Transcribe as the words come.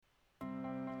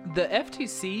The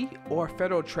FTC, or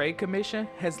Federal Trade Commission,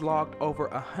 has logged over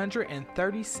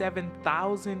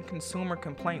 137,000 consumer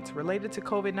complaints related to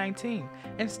COVID-19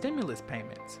 and stimulus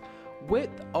payments, with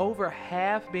over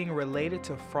half being related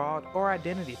to fraud or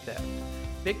identity theft.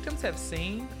 Victims have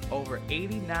seen over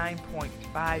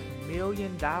 $89.5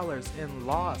 million in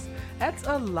loss. That's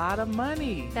a lot of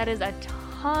money. That is a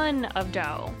ton of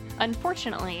dough.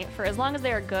 Unfortunately, for as long as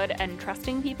there are good and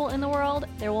trusting people in the world,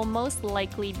 there will most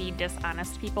likely be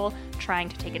dishonest people trying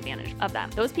to take advantage of them.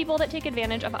 Those people that take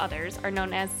advantage of others are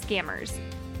known as scammers.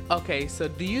 Okay, so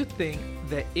do you think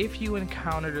that if you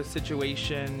encountered a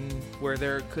situation where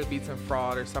there could be some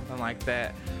fraud or something like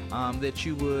that, that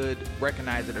you would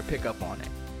recognize it or pick up on it?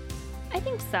 I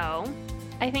think so.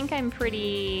 I think I'm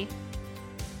pretty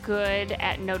good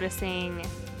at noticing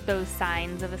those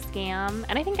signs of a scam,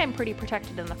 and I think I'm pretty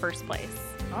protected in the first place.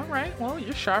 All right, well,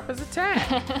 you're sharp as a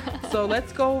tack. So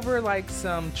let's go over like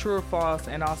some true or false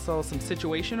and also some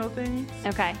situational things.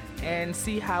 Okay. And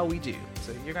see how we do.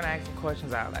 So you're gonna ask some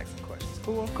questions, I'll ask some questions.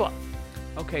 Cool? Cool.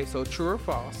 Okay, so true or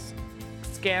false?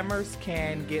 Scammers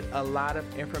can get a lot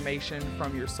of information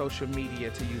from your social media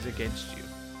to use against you.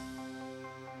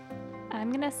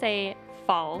 I'm gonna say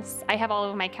false. I have all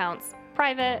of my accounts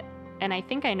private, and I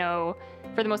think I know,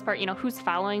 for the most part, who's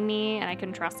following me, and I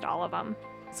can trust all of them.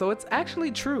 So it's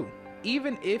actually true.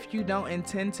 Even if you don't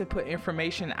intend to put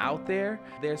information out there,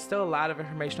 there's still a lot of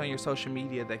information on your social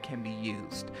media that can be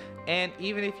used. And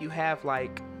even if you have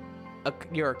like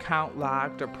your account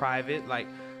locked or private, like,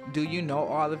 do you know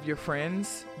all of your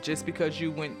friends? Just because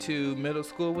you went to middle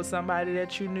school with somebody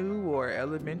that you knew, or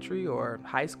elementary or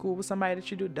high school with somebody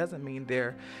that you knew, doesn't mean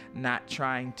they're not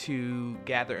trying to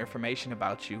gather information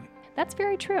about you. That's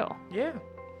very true. Yeah.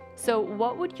 So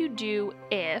what would you do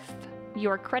if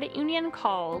your credit union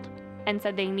called and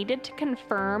said they needed to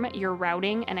confirm your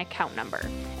routing and account number,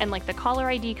 and like the caller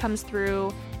ID comes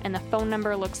through and the phone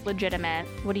number looks legitimate?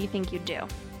 What do you think you'd do?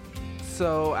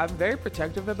 So I'm very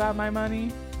protective about my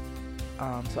money.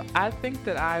 So I think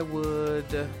that I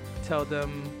would tell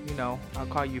them, I'll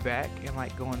call you back, and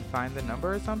like go and find the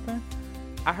number or something.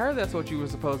 I heard that's what you were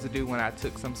supposed to do when I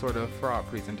took some sort of fraud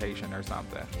presentation or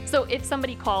something. So if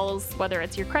somebody calls, whether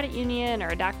it's your credit union or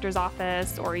a doctor's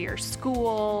office or your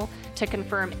school, to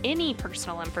confirm any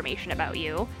personal information about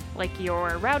you, like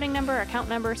your routing number, account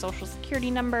number, social security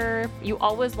number, you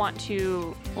always want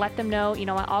to let them know, you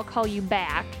know what, I'll call you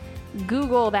back.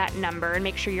 Google that number and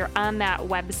make sure you're on that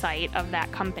website of that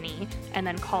company, and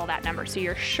then call that number so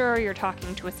you're sure you're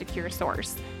talking to a secure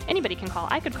source. Anybody can call.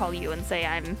 I could call you and say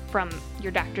I'm from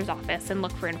your doctor's office and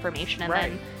look for information. And right.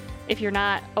 Then if you're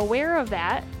not aware of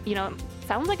that,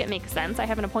 sounds like it makes sense. I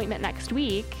have an appointment next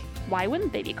week. Why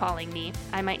wouldn't they be calling me?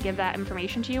 I might give that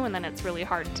information to you, and then it's really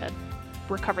hard to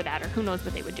recover that, or who knows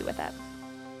what they would do with it.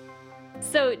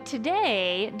 So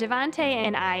today, Devontae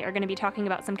and I are going to be talking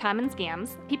about some common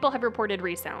scams people have reported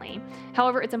recently.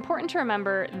 However, it's important to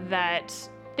remember that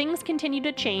things continue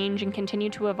to change and continue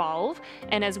to evolve.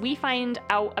 And as we find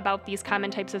out about these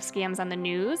common types of scams on the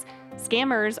news,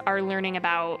 scammers are learning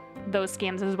about those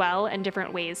scams as well, and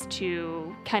different ways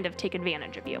to kind of take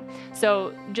advantage of you.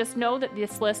 So just know that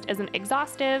this list isn't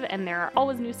exhaustive, and there are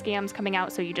always new scams coming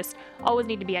out, so you just always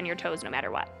need to be on your toes no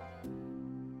matter what.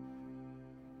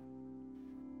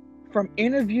 From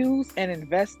interviews and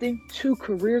investing to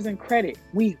careers and credit,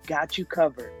 we've got you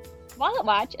covered. Wallet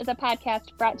Watch is a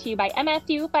podcast brought to you by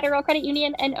MSU Federal Credit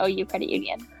Union and OU Credit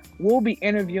Union. We'll be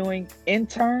interviewing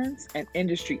interns and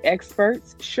industry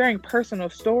experts, sharing personal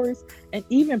stories, and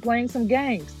even playing some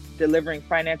games, delivering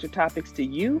financial topics to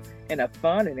you in a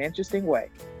fun and interesting way.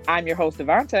 I'm your host,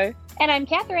 Devontae. And I'm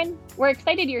Catherine. We're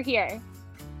excited you're here.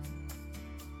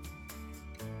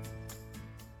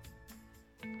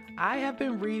 I have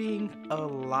been reading a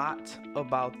lot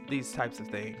about these types of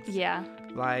things. Yeah.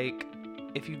 Like,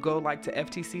 if you go to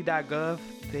ftc.gov,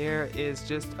 there is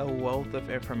just a wealth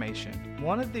of information.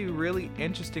 One of the really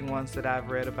interesting ones that I've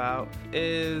read about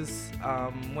is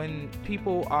when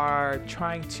people are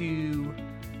trying to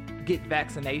get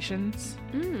vaccinations.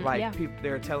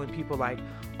 They're telling people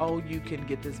oh, you can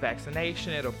get this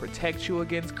vaccination, it'll protect you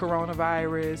against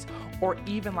coronavirus, or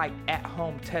even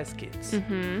at-home test kits.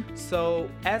 Mm-hmm. So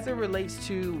as it relates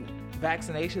to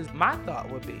vaccinations, my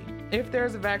thought would be, if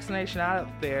there's a vaccination out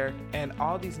there and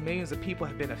all these millions of people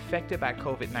have been affected by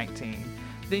COVID-19,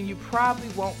 then you probably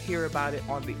won't hear about it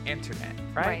on the internet,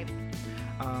 right?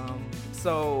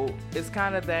 So it's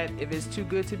kind of that if it's too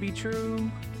good to be true,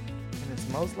 and it's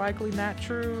most likely not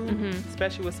true,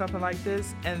 especially with something like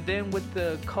this. And then with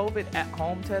the COVID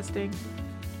at-home testing,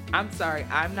 I'm sorry,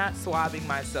 I'm not swabbing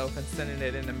myself and sending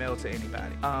it in the mail to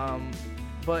anybody.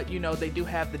 But, they do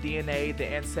have the DNA, the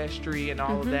ancestry, and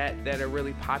all of that are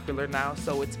really popular now.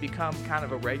 So it's become kind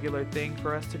of a regular thing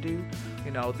for us to do.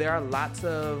 There are lots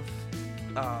of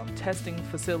testing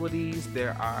facilities.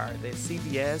 There's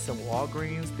CVS and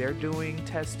Walgreens. They're doing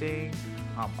testing,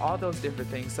 all those different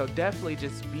things. So definitely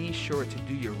just be sure to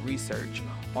do your research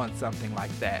on something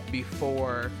like that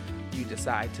before you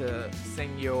decide to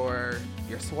send your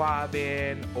swab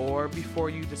in, or before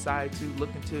you decide to look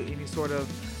into any sort of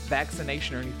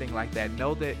vaccination or anything like that.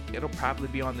 Know that it'll probably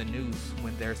be on the news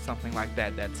when there's something like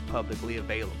that that's publicly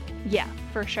available. Yeah,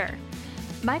 for sure.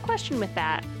 My question with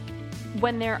that,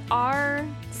 when there are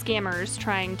scammers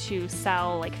trying to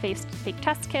sell like fake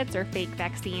test kits or fake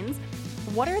vaccines,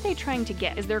 what are they trying to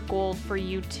get? Is their goal for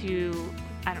you to,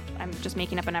 I'm just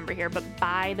making up a number here, but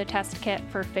buy the test kit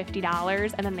for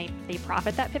 $50 and then they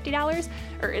profit that $50?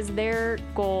 Or is their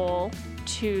goal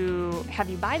to have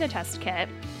you buy the test kit,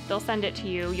 they'll send it to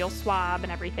you, you'll swab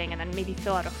and everything, and then maybe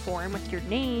fill out a form with your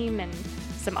name and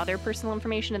some other personal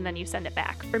information, and then you send it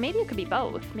back? Or maybe it could be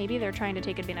both. Maybe they're trying to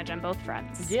take advantage on both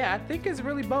fronts. Yeah, I think it's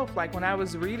really both. Like when I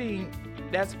was reading,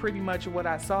 that's pretty much what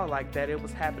I saw, like that it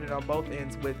was happening on both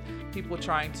ends, with people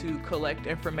trying to collect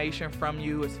information from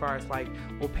you as far as like,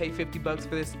 we'll pay $50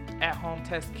 for this at-home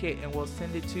test kit and we'll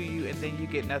send it to you, and then you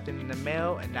get nothing in the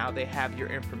mail, and now they have your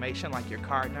information, like your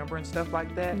card number and stuff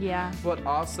like that. Yeah. But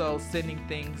also sending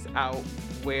things out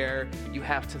where you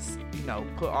have to,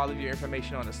 put all of your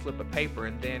information on a slip of paper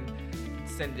and then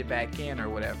send it back in or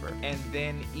whatever. And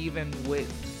then even with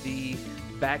the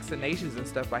vaccinations and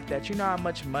stuff like that, how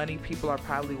much money people are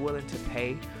probably willing to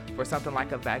pay for something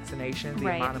like a vaccination, the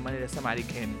amount of money that somebody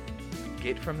can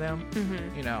get from them.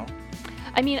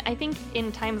 I mean, I think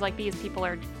in times like these, people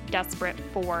are desperate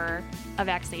for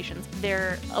vaccinations.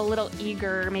 They're a little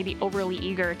eager, maybe overly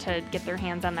eager, to get their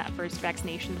hands on that first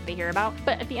vaccination that they hear about.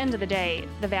 But at the end of the day,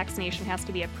 the vaccination has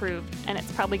to be approved, and it's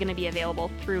probably going to be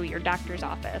available through your doctor's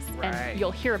office. Right. And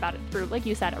you'll hear about it through, like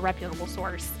you said, a reputable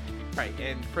source. Right,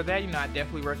 and for that, I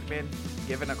definitely recommend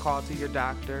giving a call to your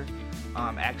doctor,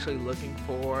 actually looking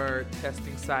for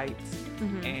testing sites,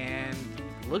 and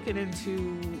looking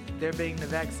into there being the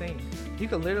vaccine. You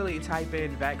can literally type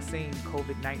in vaccine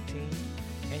COVID-19,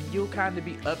 and you'll kind of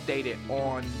be updated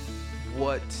on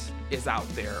what is out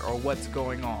there or what's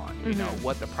going on,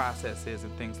 what the process is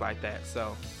and things like that.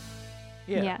 So,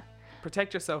 yeah.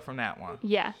 Protect yourself from that one.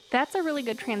 Yeah, that's a really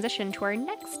good transition to our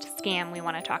next scam we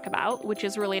want to talk about, which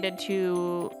is related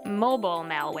to mobile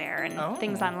malware and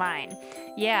things online.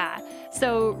 Yeah,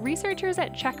 so researchers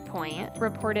at Checkpoint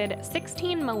reported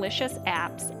 16 malicious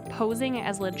apps posing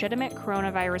as legitimate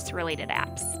coronavirus-related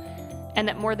apps, and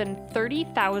that more than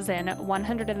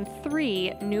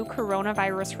 30,103 new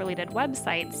coronavirus-related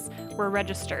websites were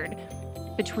registered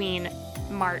between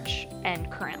March and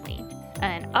currently.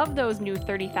 And of those new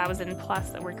 30,000 plus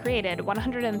that were created,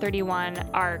 131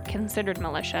 are considered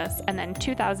malicious, and then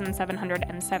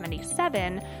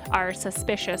 2,777 are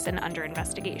suspicious and under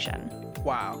investigation.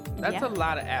 Wow, that's a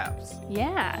lot of apps.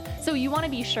 Yeah. So you want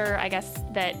to be sure, I guess,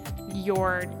 that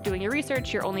you're doing your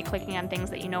research, you're only clicking on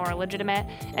things that you know are legitimate,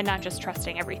 and not just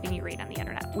trusting everything you read on the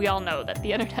internet. We all know that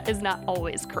the internet is not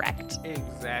always correct.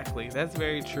 Exactly. That's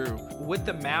very true. With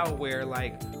the malware,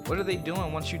 like, what are they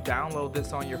doing once you download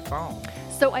this on your phone?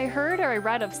 So I heard or I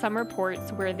read of some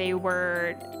reports where they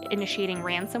were initiating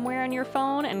ransomware on your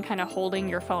phone and kind of holding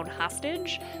your phone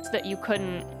hostage so that you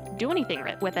couldn't do anything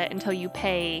with it until you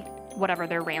pay whatever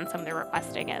their ransom they're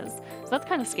requesting is. So that's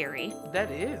kind of scary. That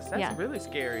is. That's really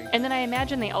scary. And then I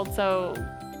imagine they also,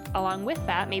 along with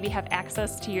that, maybe have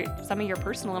access to some of your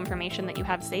personal information that you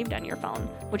have saved on your phone,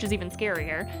 which is even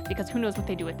scarier because who knows what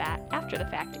they do with that after the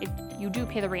fact if you do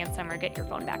pay the ransom or get your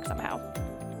phone back somehow.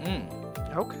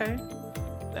 Okay.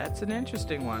 That's an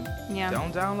interesting one. Yeah.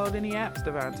 Don't download any apps,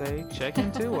 Devontae. Check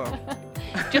into them.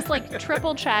 Just like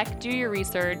triple check, do your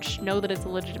research, know that it's a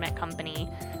legitimate company.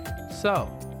 So,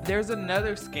 there's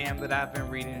another scam that I've been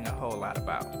reading a whole lot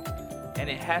about, and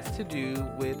it has to do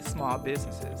with small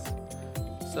businesses.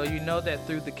 So you know that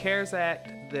through the CARES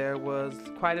Act, there was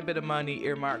quite a bit of money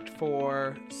earmarked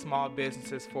for small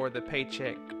businesses for the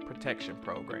Paycheck Protection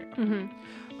Program.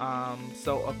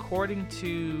 So according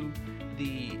to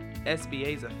the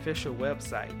SBA's official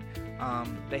website,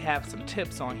 they have some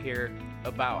tips on here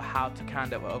about how to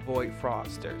kind of avoid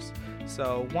fraudsters.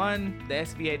 So one, the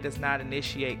SBA does not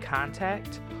initiate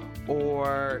contact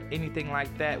or anything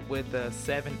like that with the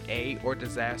 7A or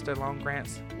disaster loan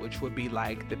grants, which would be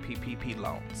like the PPP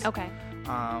loans. Okay.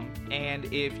 And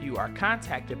if you are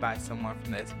contacted by someone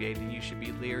from the SBA, then you should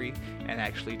be leery and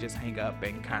actually just hang up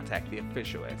and contact the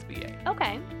official SBA.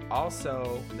 Okay.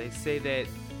 Also, they say that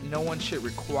no one should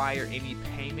require any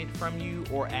payment from you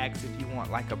or ask if you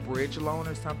want like a bridge loan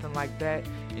or something like that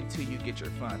until you get your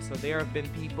funds. So there have been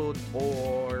people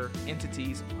or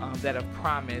entities that have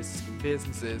promised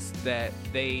businesses that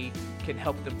they can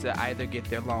help them to either get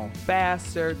their loan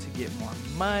faster, to get more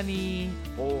money,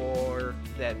 or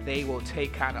that they will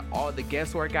take kind of all the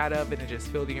guesswork out of it and just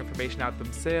fill the information out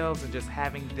themselves, and just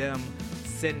having them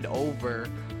send over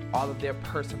all of their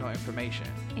personal information.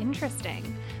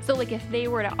 Interesting. So like if they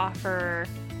were to offer,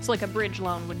 so like a bridge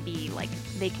loan would be like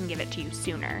they can give it to you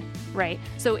sooner, right?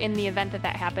 So in the event that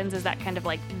that happens, is that kind of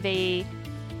like they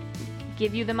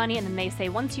give you the money and then they say,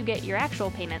 once you get your actual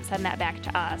payment, send that back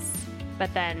to us,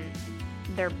 but then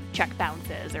their check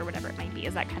bounces or whatever it might be.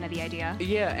 Is that kind of the idea?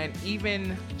 Yeah, and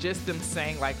even just them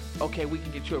saying like, okay, we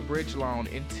can get you a bridge loan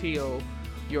until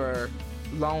your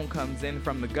loan comes in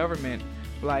from the government,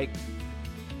 like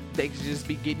they could just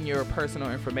be getting your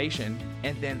personal information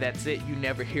and then that's it. You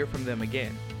never hear from them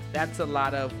again. That's a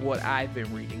lot of what I've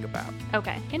been reading about.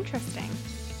 Okay, interesting.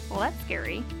 Well, that's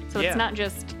scary. So Yeah. It's not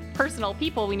just personal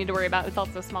people we need to worry about, it's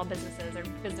also small businesses or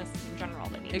businesses in general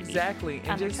that need Exactly. to be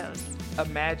on And their just toes.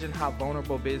 imagine how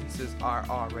vulnerable businesses are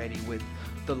already with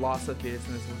the loss of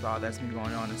business, with all that's been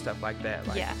going on and stuff like that.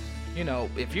 Like, Yeah. you know,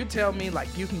 if you tell me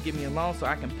like you can give me a loan so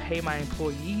I can pay my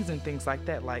employees and things like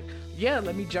that, like, yeah,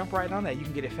 let me jump right on that. You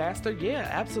can get it faster. Yeah,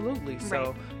 absolutely. So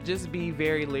Right. just be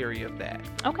very leery of that.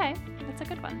 Okay, that's a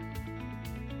good one.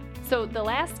 So the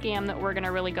last scam that we're going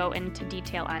to really go into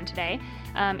detail on today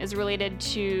is related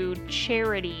to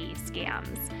charity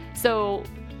scams. So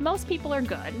most people are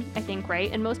good, I think, right?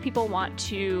 And most people want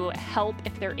to help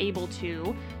if they're able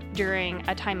to during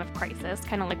a time of crisis,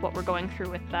 kind of like what we're going through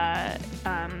with the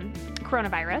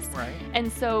coronavirus. Right.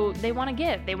 And so they want to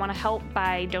give. They want to help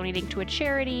by donating to a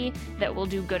charity that will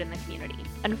do good in the community.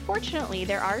 Unfortunately,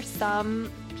 there are some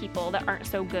people that aren't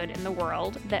so good in the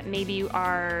world that maybe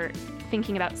are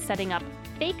thinking about setting up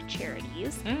fake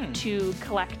charities to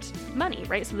collect money,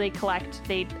 right? So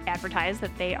they advertise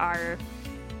that they are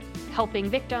helping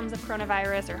victims of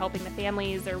coronavirus or helping the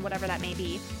families or whatever that may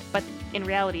be. But in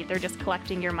reality, they're just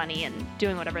collecting your money and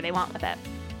doing whatever they want with it.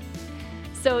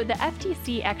 So the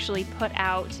FTC actually put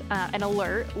out an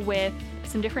alert with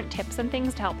some different tips and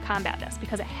things to help combat this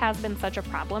because it has been such a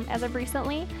problem as of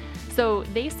recently. So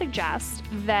they suggest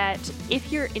that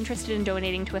if you're interested in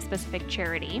donating to a specific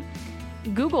charity,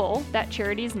 Google that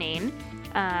charity's name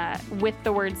with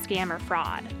the word scam or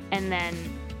fraud. And then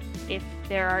if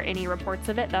there are any reports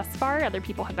of it thus far, other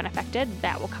people have been affected,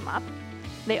 that will come up.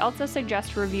 They also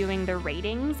suggest reviewing the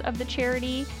ratings of the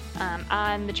charity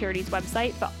on the charity's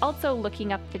website, but also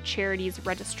looking up the charity's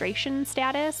registration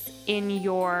status in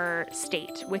your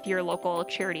state with your local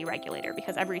charity regulator,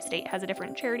 because every state has a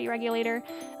different charity regulator.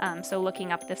 So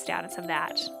looking up the status of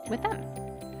that with them.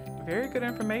 Very good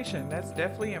information. That's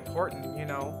definitely important. You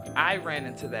know, I ran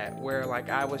into that where like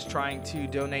I was trying to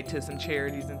donate to some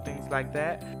charities and things like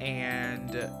that,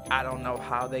 and I don't know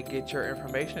how they get your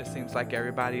information. It seems like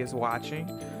everybody is watching,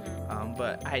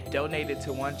 but I donated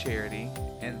to one charity,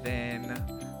 and then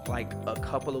like a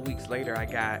couple of weeks later I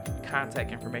got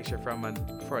contact information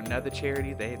for another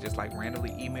charity. They had just like randomly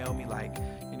emailed me like,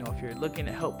 you know, if you're looking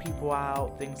to help people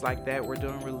out, things like that, we're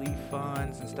doing relief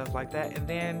funds and stuff like that. And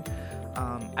then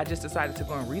I just decided to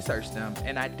go and research them,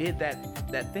 and I did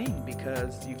that thing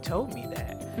because you've told me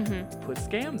that. Put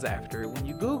scams after it when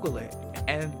you Google it,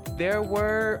 and there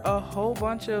were a whole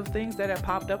bunch of things that had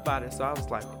popped up about it. So I was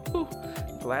like, whew,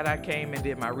 glad I came and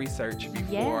did my research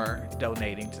before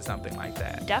donating to something like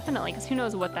that. Definitely, because who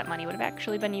knows what that money would have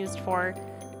actually been used for,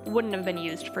 wouldn't have been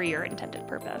used for your intended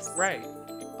purpose. Right.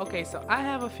 Okay, so I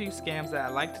have a few scams that I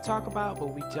like to talk about,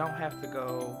 but we don't have to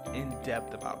go in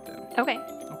depth about them. Okay.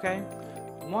 Okay?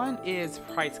 One is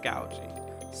price gouging.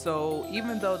 So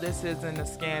even though this isn't a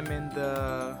scam in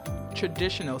the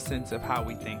traditional sense of how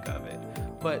we think of it,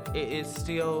 but it is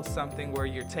still something where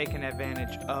you're taking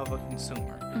advantage of a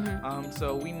consumer.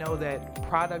 So we know that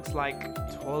products like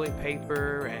toilet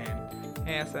paper and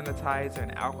hand sanitizer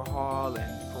and alcohol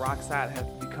and peroxide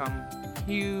have become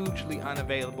hugely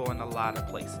unavailable in a lot of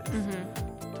places.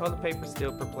 Toilet paper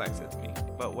still perplexes me,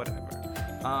 but whatever.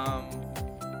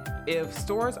 If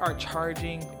stores are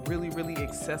charging really, really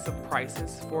excessive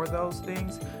prices for those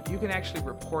things, you can actually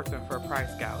report them for price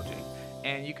gouging.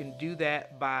 And you can do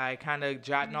that by kind of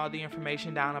jotting all the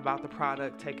information down about the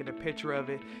product, taking a picture of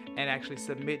it, and actually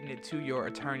submitting it to your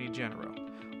attorney general,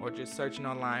 or just searching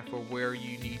online for where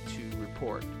you need to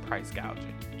report price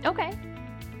gouging. Okay.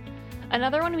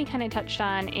 Another one we kind of touched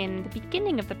on in the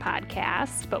beginning of the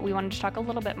podcast, but we wanted to talk a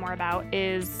little bit more about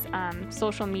is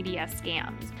social media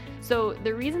scams. So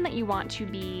the reason that you want to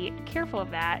be careful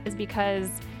of that is because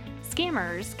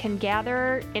scammers can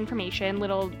gather information,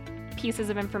 little pieces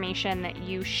of information that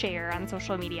you share on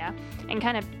social media, and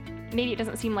kind of, maybe it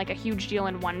doesn't seem like a huge deal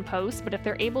in one post, but if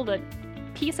they're able to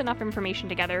piece enough information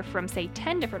together from, say,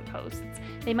 10 different posts,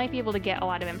 they might be able to get a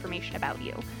lot of information about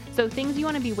you. So things you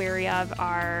want to be wary of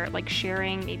are like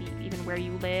sharing maybe even where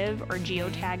you live or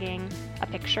geotagging a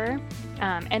picture.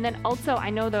 And then also, I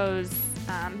know those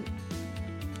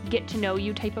get to know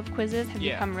you type of quizzes have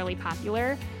become really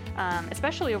popular,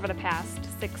 especially over the past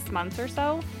 6 months or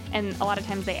so. And a lot of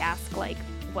times they ask like,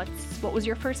 what was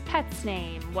your first pet's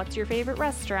name? What's your favorite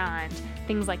restaurant?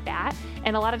 Things like that.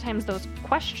 And a lot of times those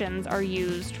questions are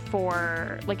used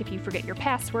for, like, if you forget your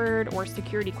password, or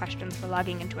security questions for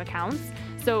logging into accounts.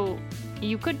 So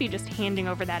you could be just handing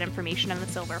over that information on the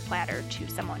silver platter to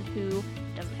someone who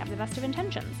doesn't have the best of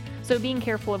intentions. So being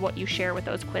careful of what you share with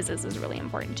those quizzes is really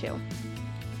important too.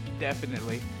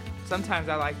 Definitely. Sometimes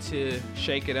I like to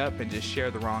shake it up and just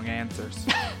share the wrong answers.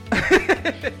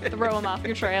 Throw them off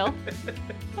your trail.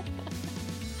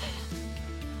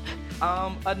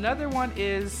 Another one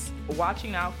is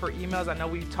watching out for emails. I know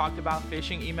we've talked about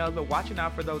phishing emails, but watching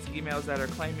out for those emails that are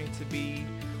claiming to be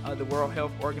the World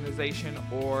Health Organization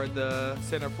or the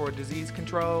Center for Disease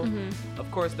Control. Mm-hmm. Of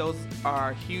course, those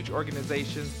are huge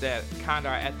organizations that kind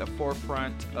of are at the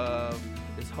forefront of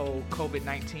this whole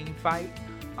COVID-19 fight.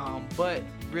 But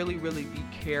really, really be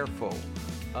careful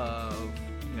of,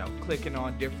 clicking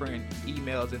on different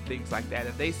emails and things like that.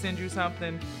 If they send you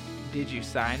something, did you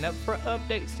sign up for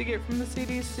updates to get from the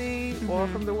CDC or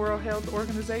from the World Health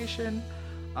Organization?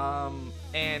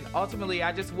 And ultimately,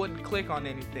 I just wouldn't click on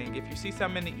anything. If you see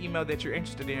something in the email that you're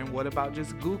interested in, what about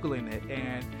just Googling it?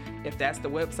 And if that's the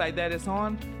website that it's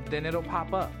on, then it'll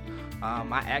pop up.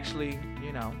 I actually,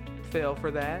 fell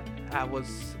for that. I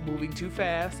was moving too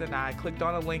fast and I clicked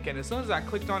on a link, and as soon as I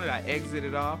clicked on it, I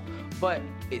exited off, but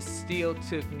it still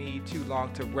took me too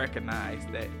long to recognize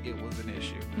that it was an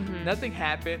issue. Nothing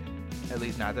happened, at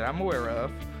least not that I'm aware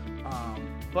of,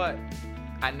 but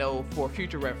I know for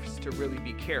future reference to really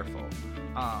be careful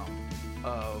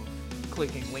of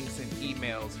clicking links and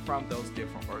emails from those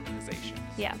different organizations.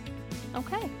 Yeah.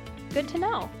 Okay. Good to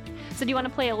know. So do you want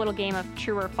to play a little game of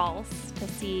true or false to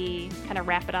see, kind of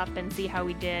wrap it up and see how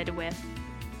we did with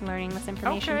learning this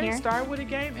information here? Okay, start with a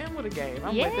game, end with a game.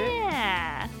 I'm with it.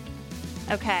 Yeah.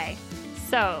 Okay.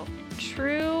 So,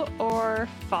 true or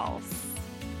false?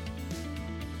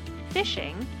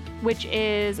 Phishing, which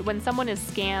is when someone is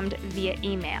scammed via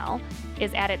email,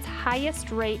 is at its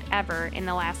highest rate ever in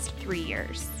the last 3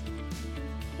 years.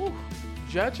 Whew.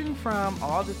 Judging from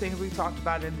all the things we talked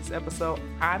about in this episode,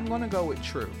 I'm going to go with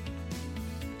true.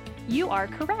 You are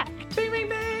correct. Ding, ding,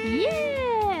 ding.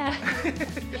 Yeah!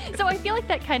 So I feel like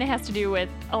that kind of has to do with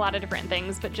a lot of different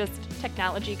things, but just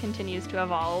technology continues to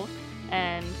evolve,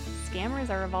 and scammers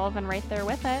are evolving right there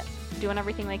with it, doing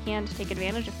everything they can to take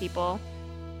advantage of people.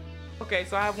 Okay,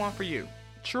 so I have one for you.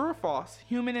 True or false,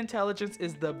 human intelligence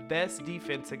is the best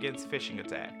defense against phishing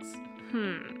attacks?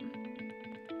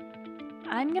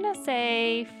 I'm gonna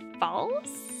say false.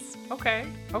 Okay.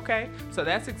 So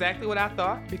that's exactly what I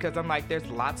thought, because I'm like, there's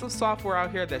lots of software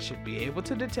out here that should be able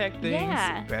to detect things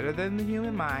better than the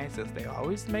human mind, since they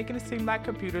always making it seem like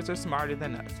computers are smarter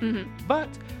than us. But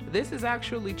this is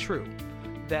actually true,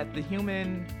 that the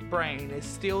human brain is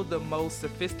still the most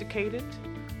sophisticated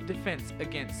defense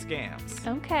against scams.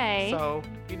 Okay. So,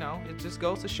 it just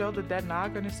goes to show that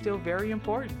noggin is still very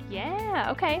important.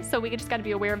 Yeah, okay. So we just got to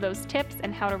be aware of those tips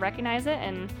and how to recognize it,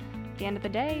 and at the end of the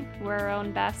day, we're our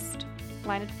own best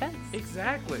line of defense.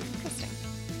 Exactly. Interesting.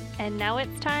 And now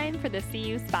it's time for the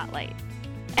CU Spotlight.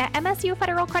 At MSU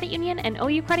Federal Credit Union and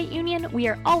OU Credit Union, we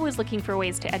are always looking for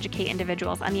ways to educate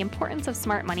individuals on the importance of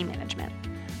smart money management.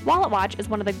 Wallet Watch is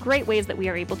one of the great ways that we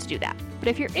are able to do that. But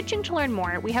if you're itching to learn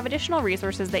more, we have additional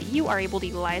resources that you are able to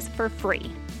utilize for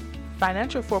free.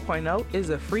 Financial 4.0 is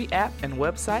a free app and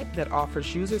website that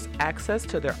offers users access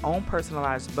to their own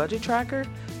personalized budget tracker,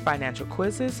 financial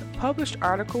quizzes, published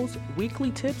articles, weekly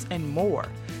tips, and more.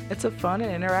 It's a fun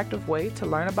and interactive way to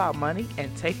learn about money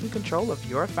and taking control of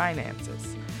your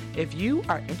finances. If you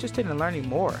are interested in learning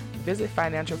more, visit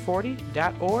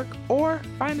financial40.org or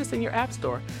find us in your app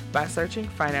store by searching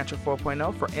Financial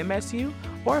 4.0 for MSU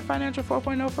or Financial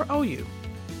 4.0 for OU.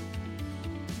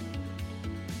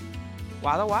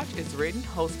 Wallet Watch is written,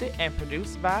 hosted, and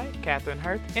produced by Catherine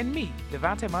Hirth and me,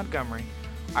 Devontae Montgomery.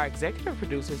 Our executive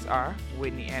producers are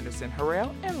Whitney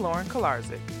Anderson-Harrell and Lauren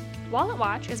Kolarczyk. Wallet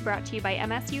Watch is brought to you by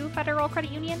MSU Federal Credit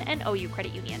Union and OU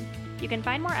Credit Union. You can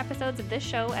find more episodes of this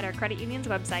show at our credit union's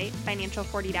website,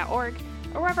 financial40.org,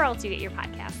 or wherever else you get your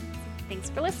podcasts. Thanks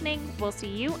for listening. We'll see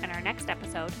you in our next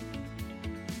episode.